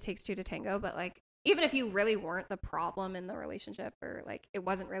it takes two to tango, but like even if you really weren't the problem in the relationship, or like it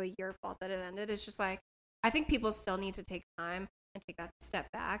wasn't really your fault that it ended, it's just like I think people still need to take time and take that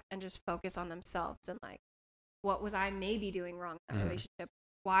step back and just focus on themselves and like, what was I maybe doing wrong in that relationship?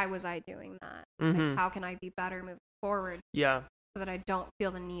 Why was I doing that? Mm-hmm. Like, how can I be better moving forward Yeah. so that I don't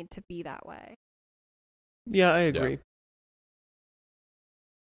feel the need to be that way? Yeah, I agree. There's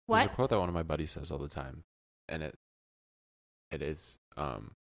What? a quote that one of my buddies says all the time, and it is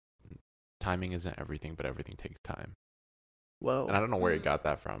timing isn't everything, but everything takes time. Whoa. And I don't know where he got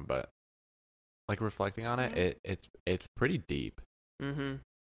that from, but like reflecting on it, it's pretty deep. Mm-hmm.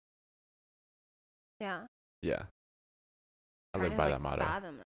 Yeah. Yeah. I Trying live to, by like, that motto.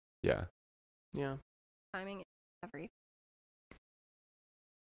 fathom that. Yeah. Yeah. Timing is everything.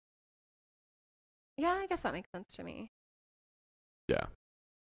 Yeah, I guess that makes sense to me. Yeah.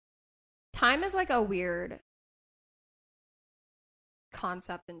 Time is like a weird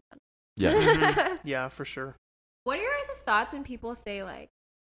concept in Yeah. general. Yeah, for sure. What are your guys' thoughts when people say like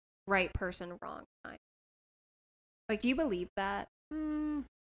right person, wrong time? Like, do you believe that?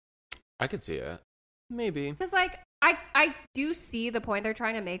 I could see it. Maybe. Because like I do see the point they're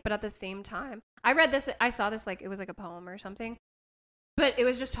trying to make, but at the same time, I saw this like it was like a poem or something, but it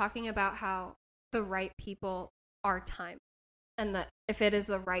was just talking about how the right people are time, and that if it is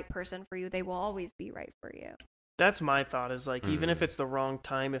the right person for you, they will always be right for you. That's my thought, is like, even if it's the wrong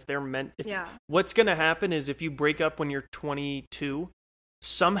time, if they're meant, Yeah. what's going to happen is if you break up when you're 22,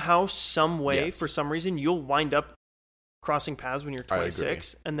 somehow, some way, Yes. for some reason, you'll wind up crossing paths when you're I agree.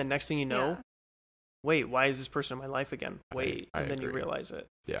 26. And the next thing you know, Yeah. wait, why is this person in my life again? Wait. I and then you agree. realize it.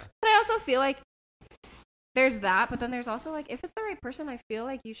 Yeah. But I also feel like there's that, but then there's also like if it's the right person, I feel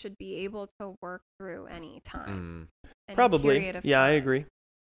like you should be able to work through any time. Any Probably. period of Yeah, I time. agree.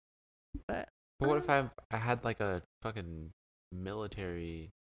 But What if I had like a fucking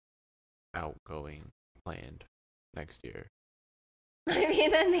military outgoing planned next year? I mean,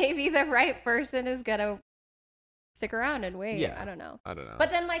 then maybe the right person is gonna stick around and wait. Yeah. I don't know. I don't know.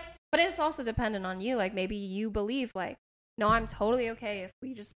 But then, like, but it's also dependent on you. Like, maybe you believe, like, no, I'm totally okay if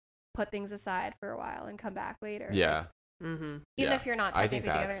we just put things aside for a while and come back later. yeah. Mm-hmm. Even Yeah. if you're not I think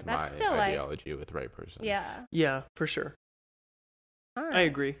technically that's together, that's my still like, ideology with right person. yeah. Yeah, for sure. All right. I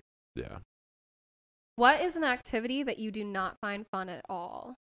agree. Yeah. What is an activity that you do not find fun at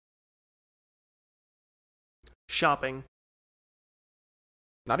all? Shopping.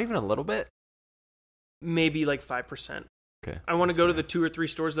 Not even a little bit. Maybe like 5%. Okay. I want to that's go to fair. the 2 or 3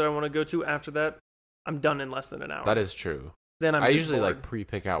 stores that I want to go to. After that, I'm done in less than an hour. That is true. Then I'm I just usually bored. like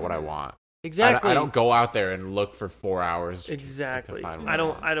pre-pick out what I want Exactly. I don't go out there and look for 4 hours. Exactly. To find I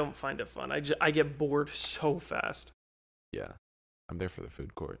one. don't find it fun. I get bored so fast. Yeah, I'm there for the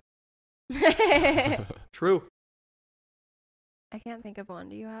food court. True. I can't think of one.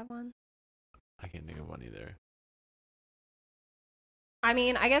 Do you have one? I can't think of one either. I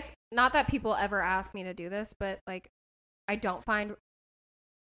mean, I guess not that people ever ask me to do this, but like, I don't find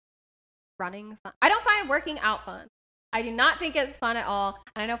running fun. I don't find working out fun. I do not think it's fun at all.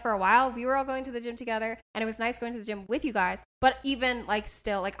 And I know for a while we were all going to the gym together, and it was nice going to the gym with you guys. But even like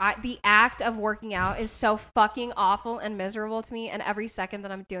still, like the act of working out is so fucking awful and miserable to me. And every second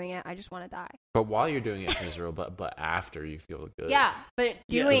that I'm doing it, I just want to die. But while you're doing it, it's miserable. But after you feel good. Yeah, but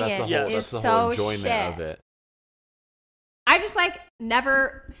Yeah. doing So it whole- is that's the so whole enjoyment shit. of it. I just like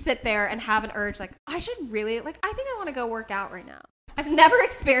never sit there and have an urge like I should really like I think I want to go work out right now. I've never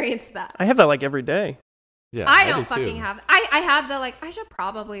experienced that. I have that like every day. Yeah, I do don't too. fucking have. I have the like I should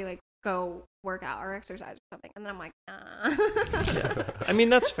probably like go work out or exercise or something, and then I'm like, nah. I mean,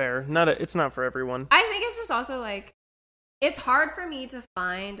 that's fair. It's not for everyone. I think it's just also like it's hard for me to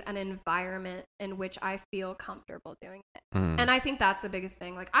find an environment in which I feel comfortable doing it, and I think that's the biggest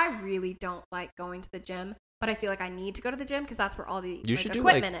thing. Like I really don't like going to the gym, but I feel like I need to go to the gym because that's where all the You like, should do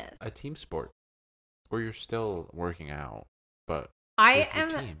equipment like is. a team sport where you're still working out, but I with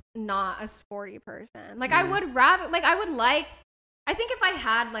your am team. not a sporty person. Like I would rather like I think if I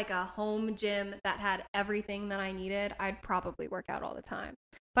had like a home gym that had everything that I needed, I'd probably work out all the time.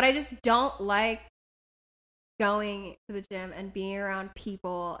 But I just don't like going to the gym and being around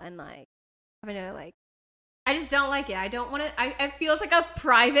people and like having to like I just don't like it. I don't want to it feels like a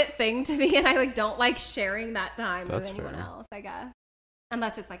private thing to me, and I like don't like sharing that time with That's anyone fair. else, I guess.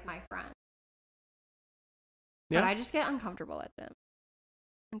 Unless it's like my friend. Yeah. But I just get uncomfortable at gym.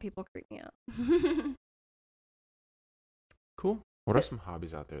 And people creep me out. Cool. what are some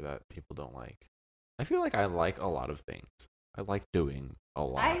hobbies out there that people don't like? I feel like I like a lot of things. I like doing a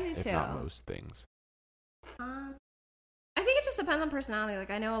lot, I do if not too. most things. I think it just depends on personality.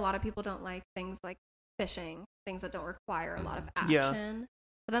 Like I know a lot of people don't like things like fishing, things that don't require a lot of action. Yeah.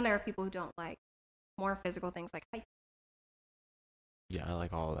 But then there are people who don't like more physical things like hiking. Yeah, I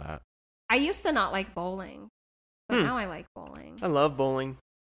like all of that. I used to not like bowling, but Hmm. now I like bowling. I love bowling.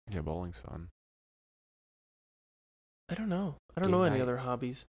 Yeah, bowling's fun. I don't know. I don't Game know any night. other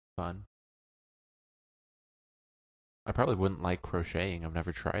hobbies. Fun. I probably wouldn't like crocheting. I've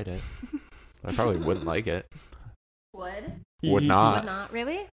never tried it. I probably wouldn't like it. Would Would not. would not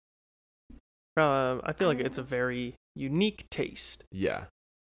really. I feel like it's a very unique taste. Yeah.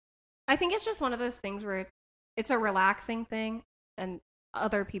 I think it's just one of those things where it's a relaxing thing, and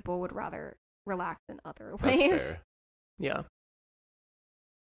other people would rather relax in other That's ways. fair. Yeah.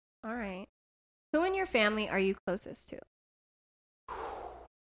 All right. Who in your family are you closest to?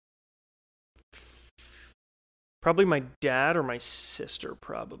 Probably my dad or my sister,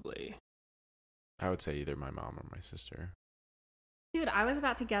 probably. I would say either my mom or my sister. Dude, I was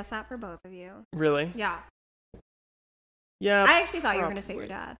about to guess that for both of you. Really? Yeah. Yeah. I actually thought you were going to say your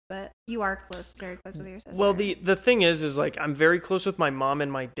probably. dad, but you are close, very close with your sister. Well, the thing is like I'm very close with my mom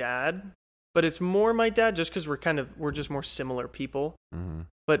and my dad, but it's more my dad just because we're just more similar people. Mm-hmm.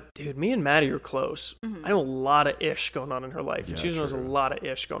 But dude, me and Maddie are close. Mhm. I know a lot of ish going on in her life, and Yeah, she knows a true. lot of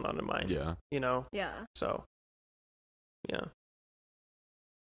ish going on in mine. Yeah. You know, Yeah. so yeah.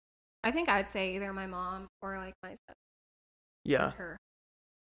 I think I'd say either my mom or like my step Yeah. her.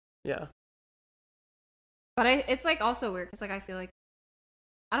 Yeah. But it's like also weird because like I feel like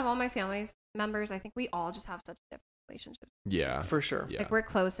out of all my family's members, I think we all just have such different relationships. Yeah. For sure. Yeah. Like we're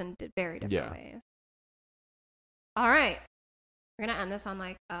close in very different Yeah. ways. All right, we're gonna end this on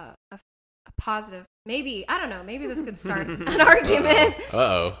like a positive. Maybe I don't know. Maybe this could start an argument.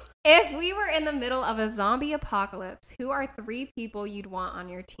 Uh-oh. If we were in the middle of a zombie apocalypse, who are 3 people you'd want on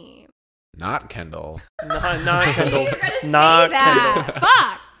your team? Not Kendall. Not I knew Kendall. you were gonna say Not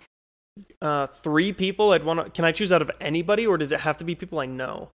that. Fuck. 3 people I'd want to. Can I choose out of anybody, or does it have to be people I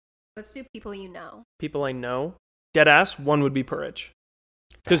know? Let's do people you know. People I know. Deadass. One would be Purich.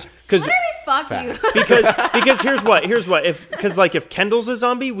 Because Literally, fuck Facts. you. because here's what if Kendall's a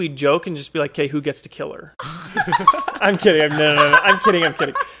zombie, we'd joke and just be like, okay, who gets to kill her? I'm kidding. No. I'm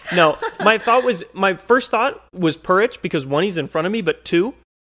kidding. No, my first thought was Purich because 1, he's in front of me, but 2,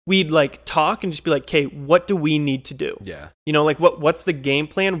 we'd like talk and just be like, okay, what do we need to do? Yeah. You know, like what's the game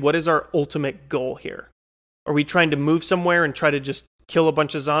plan? What is our ultimate goal here? Are we trying to move somewhere and try to just kill a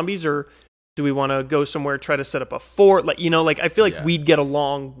bunch of zombies, or do we want to go somewhere, try to set up a fort? Like, you know, like I feel like Yeah. we'd get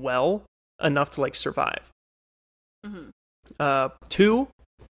along well enough to like survive. Mhm. 2,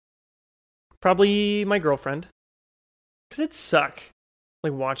 probably my girlfriend, because it'd suck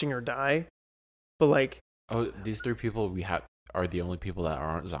like watching her die. But like, Oh, these 3 people we have are the only people that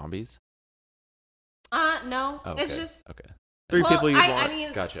aren't zombies? No. Oh, It's okay. just Okay. 3 people you I want.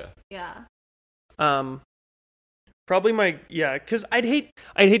 mean, Gotcha. yeah. Probably because I'd hate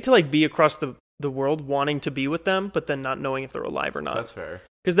to like be across the world wanting to be with them, but then not knowing if they're alive or not. That's fair.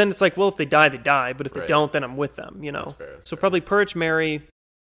 Because then it's like, well, if they die, they die. But if they Right. don't, then I'm with them. You know. That's fair. So probably Purge, Mary,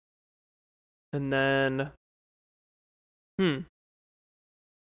 and then,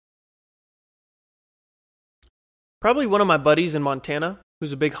 probably one of my buddies in Montana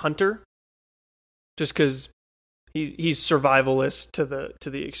who's a big hunter. Just because he's survivalist to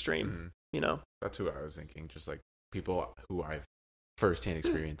the extreme. Mhm. You know. That's who I was thinking. Just like people who I've firsthand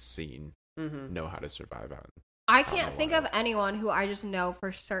experience seen Mm-hmm. know how to survive out. I don't can't know think why. of anyone who I just know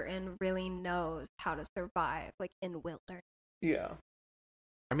for certain really knows how to survive, like in wilderness. Yeah.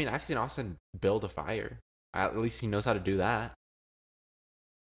 I mean, I've seen Austin build a fire. At least he knows how to do that.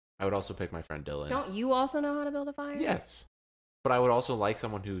 I would also pick my friend Dylan. Don't you also know how to build a fire? Yes. But I would also like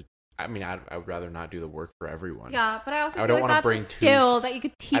someone who, I mean, I would rather not do the work for everyone. Yeah, but I also I feel don't like wanna that's bring a two- skill that you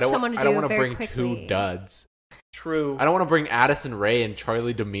could teach someone to do I don't want to very bring quickly. 2 duds. True. I don't want to bring Addison Rae and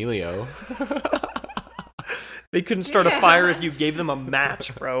Charlie D'Amelio. They couldn't start a fire if you gave them a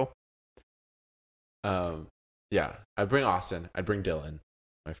match, bro. Yeah, I'd bring Austin. I'd bring Dylan,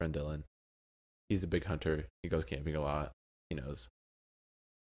 my friend Dylan. He's a big hunter. He goes camping a lot. He knows.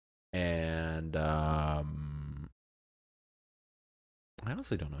 And I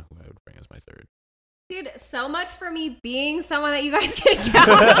honestly don't know who I would bring as my third. Dude, so much for me being someone that you guys can count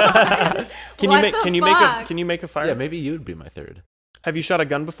on. Can you make a fire? Yeah, maybe you would be my third. Have you shot a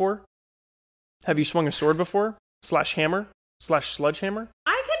gun before? Have you swung a sword before? /hammer? /sledgehammer?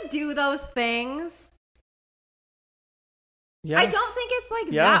 I could do those things. Yeah. I don't think it's like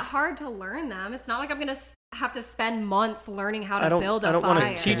Yeah. that hard to learn them. It's not like I'm gonna have to spend months learning how to build a I don't fire.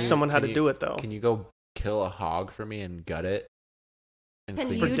 want to teach someone how to do it though. Can you go kill a hog for me and gut it? And Can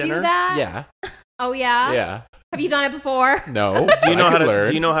clean For you it? dinner? do that? Yeah. Oh yeah. Yeah. Have you done it before? No. Do you know how to learn.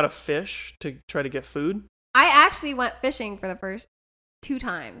 do you know how to fish to try to get food? I actually went fishing for the first 2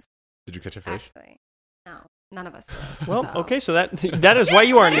 times. Did you catch a fish? Actually, no, none of us did. Well, so. okay, so that is why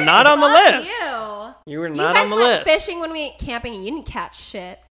you are not on the Fuck list. You. You were You not guys on the went list. fishing when we went camping and you didn't catch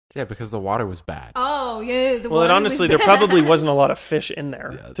shit. Yeah, because the water was bad. Oh yeah. Well, and honestly, there probably wasn't a lot of fish in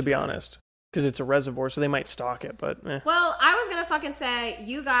there, Yeah, that's to be fair. honest, because it's a reservoir, so they might stock it. But Well, I was gonna fucking say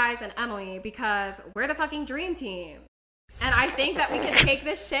you guys and Emily because we're the fucking dream team, and I think that we can take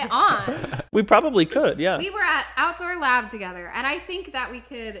this shit on. we probably could. Yeah. We were at Outdoor Lab together, and I think that we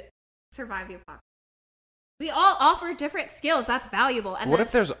could survive the apocalypse. We all offer different skills. That's valuable. And What then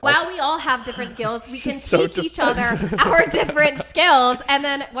if there's while also- we all have different skills, we can She's so teach each other defensive. our different skills. And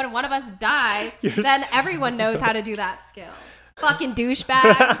then when one of us dies, You're then everyone knows how to do that skill. Fucking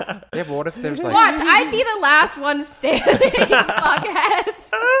douchebags. Yeah, but what if there's like Watch, I'd be the last one standing,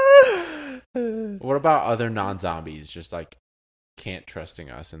 fuckheads. what about other non-zombies just like can't trusting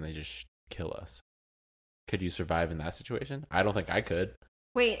us and they just kill us? Could you survive in that situation? I don't think I could.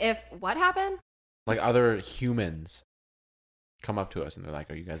 Wait, if what happened? Like other humans come up to us and they're like,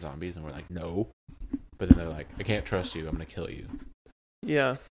 "Are you guys zombies?" And we're like, "No." But then they're like, "I can't trust you. I'm going to kill you."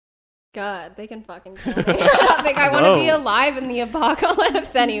 Yeah. God, they can fucking kill me. I don't think I want to be Whoa. alive in the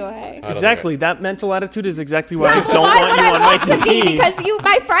apocalypse anyway. I don't Exactly. That mental attitude is exactly why I Yeah, but don't why want would you I on my want to be? team. Because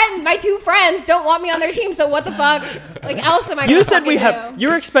my 2 friends don't want me on their team. So what the fuck? Like else am I? You gonna said we fucking have. do?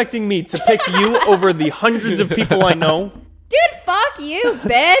 You're expecting me to pick you over the hundreds of people I know. Dude, fuck you,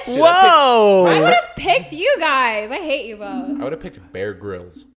 bitch. Whoa! I would have picked you guys. I hate you both. I would have picked Bear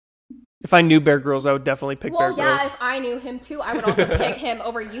Grylls. If I knew Bear Grylls, I would definitely pick Well, Bear yeah, Grylls. if I knew him too, I would also pick him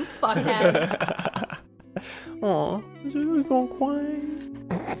over you fuckheads. Aw, is it going quiet?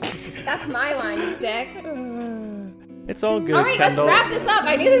 That's my line, you dick. It's all good, All right, Kendall. let's wrap this up.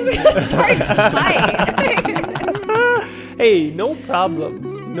 I knew this was going to start a fight. Hey, no problems.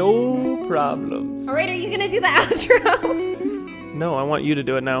 No problems. All right, are you going to do the outro? No, I want you to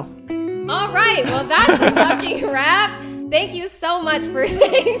do it now. All right, well, that's a fucking wrap. Thank you so much for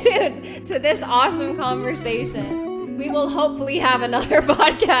staying tuned to this awesome conversation. We will hopefully have another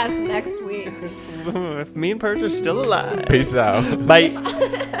podcast next week. If me and Perch are still alive. Peace out. Bye.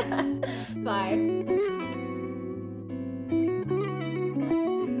 Bye.